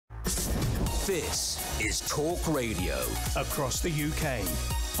This is Talk Radio. Across the UK,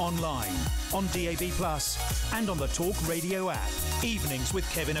 online, on DAB+, and on the Talk Radio app. Evenings with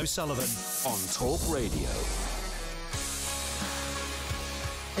Kevin O'Sullivan. On Talk Radio.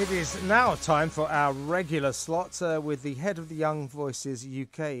 It is now time for our regular slot with the head of the Young Voices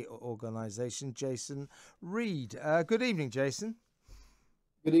UK organisation, Jason Reed. Good evening, Jason.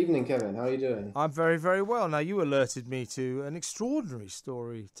 Good evening, Kevin. How are you doing? I'm very, very well. Now, you alerted me to an extraordinary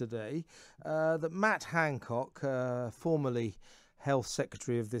story today that Matt Hancock, formerly Health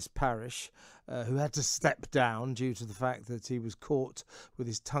Secretary of this parish, who had to step down due to the fact that he was caught with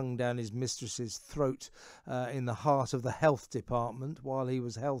his tongue down his mistress's throat in the heart of the health department while he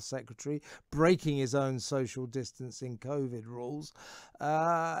was Health Secretary, breaking his own social distancing COVID rules.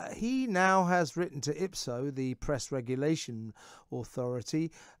 He now has written to IPSO, the Press Regulation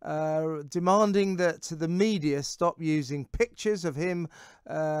Authority, demanding that the media stop using pictures of him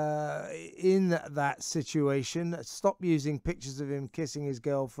in that situation, stop using pictures of him kissing his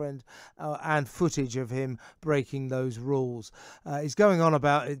girlfriend and footage of him breaking those rules. He's going on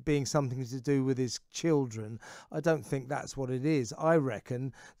about it being something to do with his children. I don't think that's what it is. I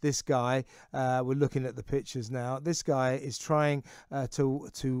reckon this guy, we're looking at the pictures now, this guy is trying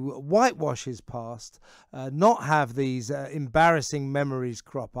to whitewash his past, not have these embarrassing memories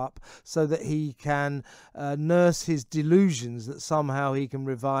crop up so that he can nurse his delusions that somehow he can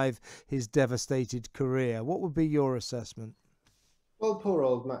revive his devastated career. What would be your assessment? Well, poor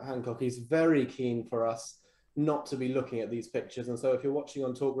old Matt Hancock, he's very keen for us not to be looking at these pictures. And so if you're watching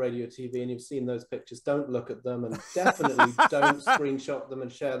on Talk Radio TV and you've seen those pictures, don't look at them, and definitely don't screenshot them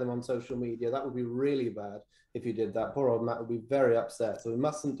and share them on social media. That would be really bad if you did that. Poor old Matt would be very upset. So we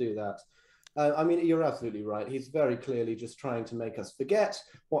mustn't do that. I mean, you're absolutely right. He's very clearly just trying to make us forget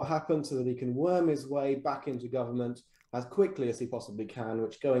what happened so that he can worm his way back into government as quickly as he possibly can,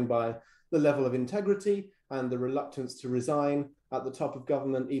 which, going by the level of integrity and the reluctance to resign at the top of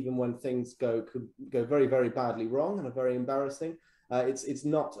government, even when things could go very, very badly wrong and are very embarrassing. It's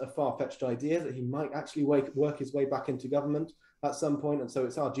not a far-fetched idea that he might actually work his way back into government at some point. And so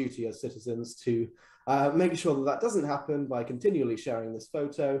it's our duty as citizens to make sure that that doesn't happen by continually sharing this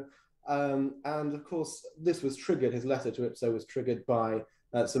photo. And of course, this was triggered, his letter to IPSO was triggered by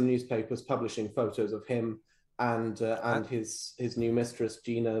some newspapers publishing photos of him and his new mistress,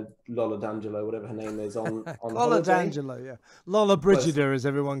 Gina Lola D'Angelo, whatever her name is, on Lola D'Angelo, yeah. Lola Brigida, as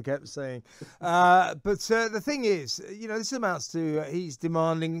everyone kept saying. But the thing is, you know, this amounts to he's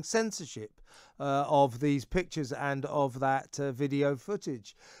demanding censorship of these pictures and of that video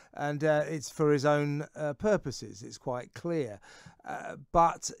footage. And it's for his own purposes, it's quite clear.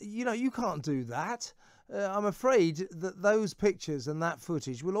 But, you know, you can't do that. I'm afraid that those pictures and that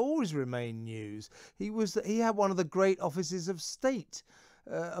footage will always remain news. He had one of the great offices of state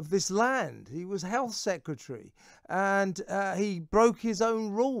of this land. He was health secretary, and he broke his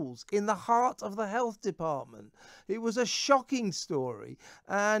own rules in the heart of the health department. It was a shocking story,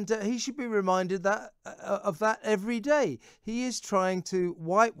 and he should be reminded of that every day. He is trying to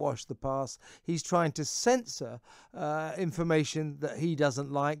whitewash the past. He's trying to censor information that he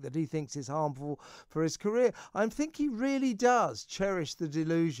doesn't like, that he thinks is harmful for his career. I think he really does cherish the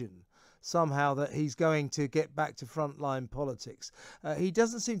delusion somehow that he's going to get back to frontline politics. He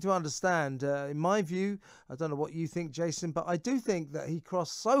doesn't seem to understand, in my view, I don't know what you think, Jason, but I do think that he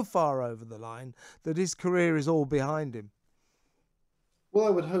crossed so far over the line that his career is all behind him. Well, I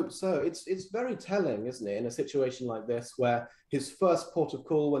would hope so. It's very telling, isn't it, in a situation like this, where his first port of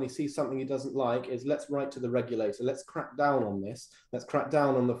call when he sees something he doesn't like is, let's write to the regulator, let's crack down on this, let's crack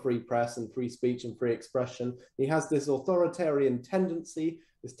down on the free press and free speech and free expression. He has this authoritarian tendency,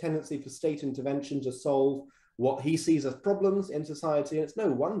 this tendency for state intervention to solve what he sees as problems in society. And it's no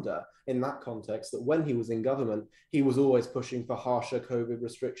wonder in that context that when he was in government, he was always pushing for harsher COVID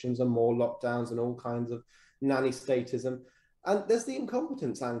restrictions and more lockdowns and all kinds of nanny statism. And there's the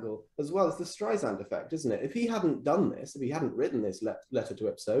incompetence angle as well as the Streisand effect, isn't it? If he hadn't done this, if he hadn't written this letter to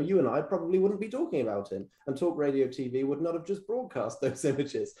IPSO, you and I probably wouldn't be talking about him. And Talk Radio TV would not have just broadcast those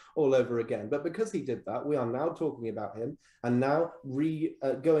images all over again. But because he did that, we are now talking about him and now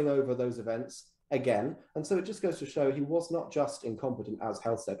going over those events again. And so it just goes to show he was not just incompetent as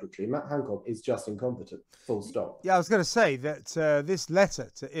health secretary. Matt Hancock is just incompetent, full stop. Yeah, I was going to say that this letter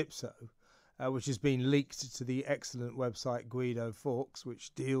to IPSO, which has been leaked to the excellent website Guido Fawkes,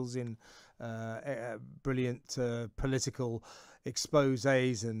 which deals in brilliant political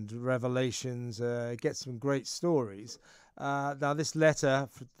exposés and revelations, gets some great stories. Now, this letter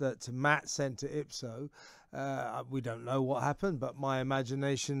that Matt sent to IPSO We don't know what happened, but my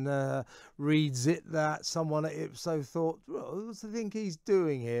imagination reads it that someone at Ipso thought, well, what do you think he's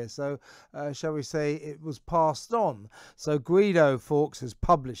doing here? So, shall we say, it was passed on. So Guido Fawkes has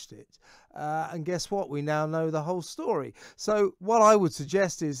published it. And guess what? We now know the whole story. So what I would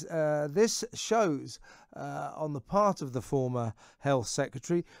suggest is this shows on the part of the former Health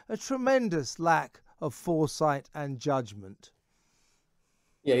Secretary a tremendous lack of foresight and judgment.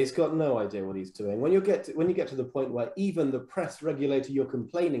 Yeah, he's got no idea what he's doing. When you get to the point where even the press regulator you're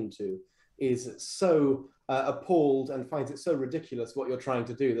complaining to is so appalled and finds it so ridiculous what you're trying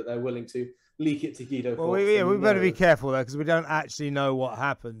to do that they're willing to leak it to Guido Fawkes. Well, we better be careful there because we don't actually know what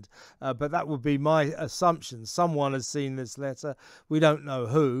happened. But that would be my assumption. Someone has seen this letter. We don't know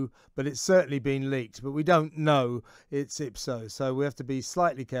who, but it's certainly been leaked. But we don't know it's Ipso, so we have to be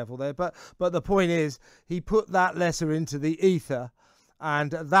slightly careful there. But the point is, he put that letter into the ether.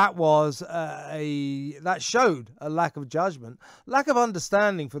 And that was that showed a lack of judgment, lack of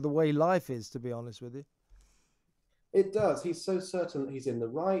understanding for the way life is, to be honest with you. It does. He's so certain he's in the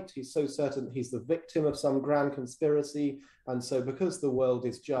right. He's so certain he's the victim of some grand conspiracy. And so because the world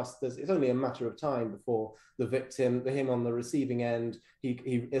is just, it's only a matter of time before the victim, him on the receiving end,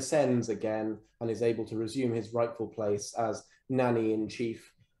 he ascends again and is able to resume his rightful place as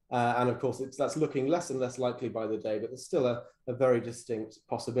nanny-in-chief. And of course, that's looking less and less likely by the day, but there's still a very distinct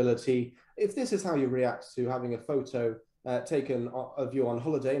possibility. If this is how you react to having a photo taken of you on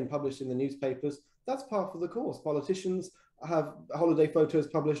holiday and published in the newspapers, that's part of the course. Politicians have holiday photos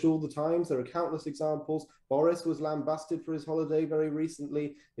published all the time. There are countless examples. Boris was lambasted for his holiday very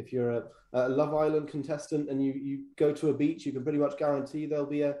recently. If you're a Love Island contestant and you go to a beach, you can pretty much guarantee there'll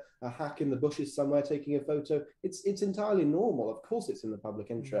be a hack in the bushes somewhere taking a photo. It's entirely normal. Of course, it's in the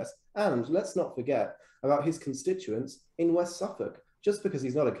public interest. And let's not forget about his constituents in West Suffolk. Just because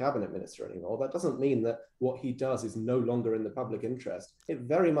he's not a cabinet minister anymore, that doesn't mean that what he does is no longer in the public interest. It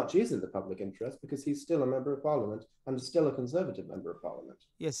very much is in the public interest because he's still a member of parliament and still a Conservative member of parliament.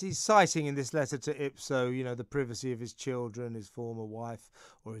 Yes, he's citing in this letter to Ipso, the privacy of his children, his former wife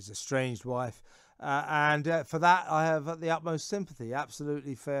or his estranged wife. And for that, I have the utmost sympathy.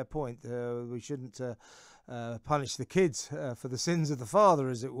 Absolutely fair point. We shouldn't punish the kids for the sins of the father,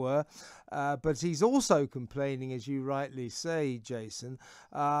 as it were. But he's also complaining, as you rightly say, Jason,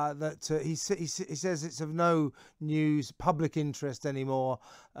 that he says it's of no public interest anymore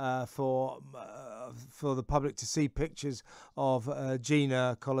for the public to see pictures of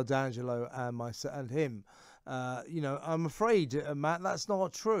Gina Coladangelo and him. I'm afraid, Matt, that's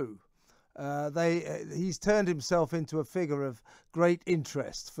not true. He's turned himself into a figure of great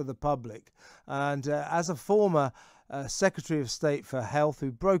interest for the public, and as a former Secretary of State for Health who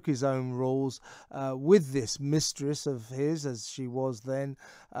broke his own rules with this mistress of his, as she was then,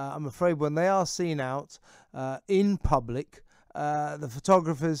 I'm afraid when they are seen out in public, the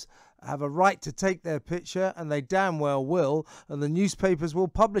photographers have a right to take their picture, and they damn well will, and the newspapers will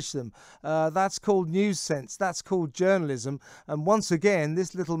publish them. That's called news sense. That's called journalism. And once again,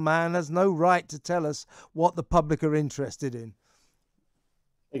 this little man has no right to tell us what the public are interested in.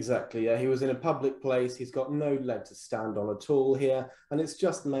 Exactly. Yeah, he was in a public place. He's got no leg to stand on at all here, and it's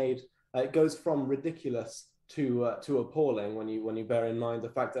just made it goes from ridiculous to appalling when you bear in mind the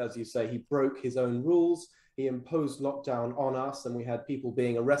fact that, as you say, he broke his own rules. He imposed lockdown on us, and we had people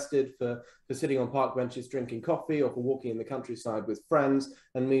being arrested for sitting on park benches drinking coffee or for walking in the countryside with friends.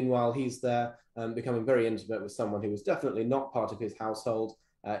 And meanwhile, he's there becoming very intimate with someone who was definitely not part of his household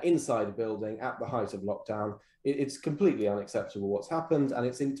inside a building at the height of lockdown. It's completely unacceptable what's happened, and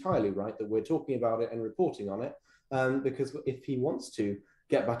it's entirely right that we're talking about it and reporting on it, because if he wants to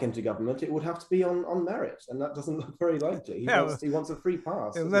get back into government, it would have to be on merit, and that doesn't look very likely. He wants a free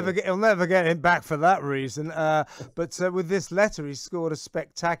pass. He'll never get him back for that reason. But with this letter, he scored a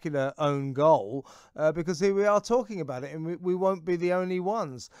spectacular own goal because here we are talking about it, and we won't be the only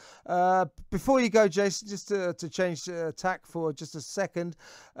ones. Before you go, Jason, just to change tack for just a second,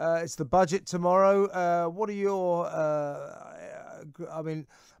 it's the budget tomorrow. What are your?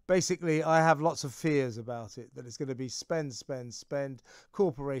 Basically, I have lots of fears about it, that it's going to be spend.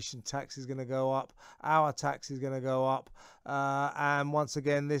 Corporation tax is going to go up. Our tax is going to go up. And once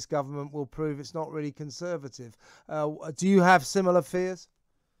again, this government will prove it's not really conservative. Do you have similar fears?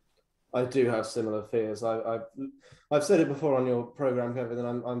 I do have similar fears. I've said it before on your programme, Kevin,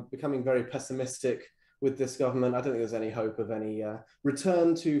 and I'm becoming very pessimistic with this government. I don't think there's any hope of any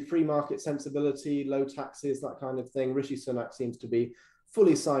return to free market sensibility, low taxes, that kind of thing. Rishi Sunak seems to be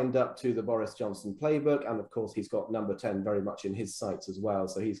fully signed up to the Boris Johnson playbook. And of course, he's got number 10 very much in his sights as well.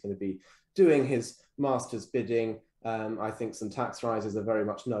 So he's going to be doing his master's bidding. I think some tax rises are very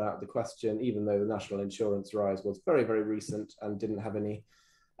much not out of the question, even though the national insurance rise was very, very recent and didn't have any,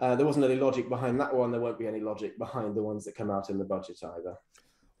 there wasn't any logic behind that one. There won't be any logic behind the ones that come out in the budget either.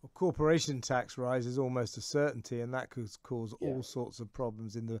 Well, corporation tax rise is almost a certainty, and that could cause all sorts of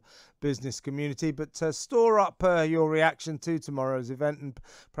problems in the business community. But store up your reaction to tomorrow's event, and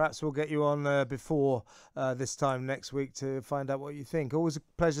perhaps we'll get you on before this time next week to find out what you think. Always a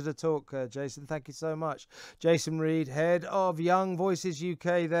pleasure to talk, Jason. Thank you so much. Jason Reed, head of Young Voices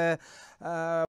UK there.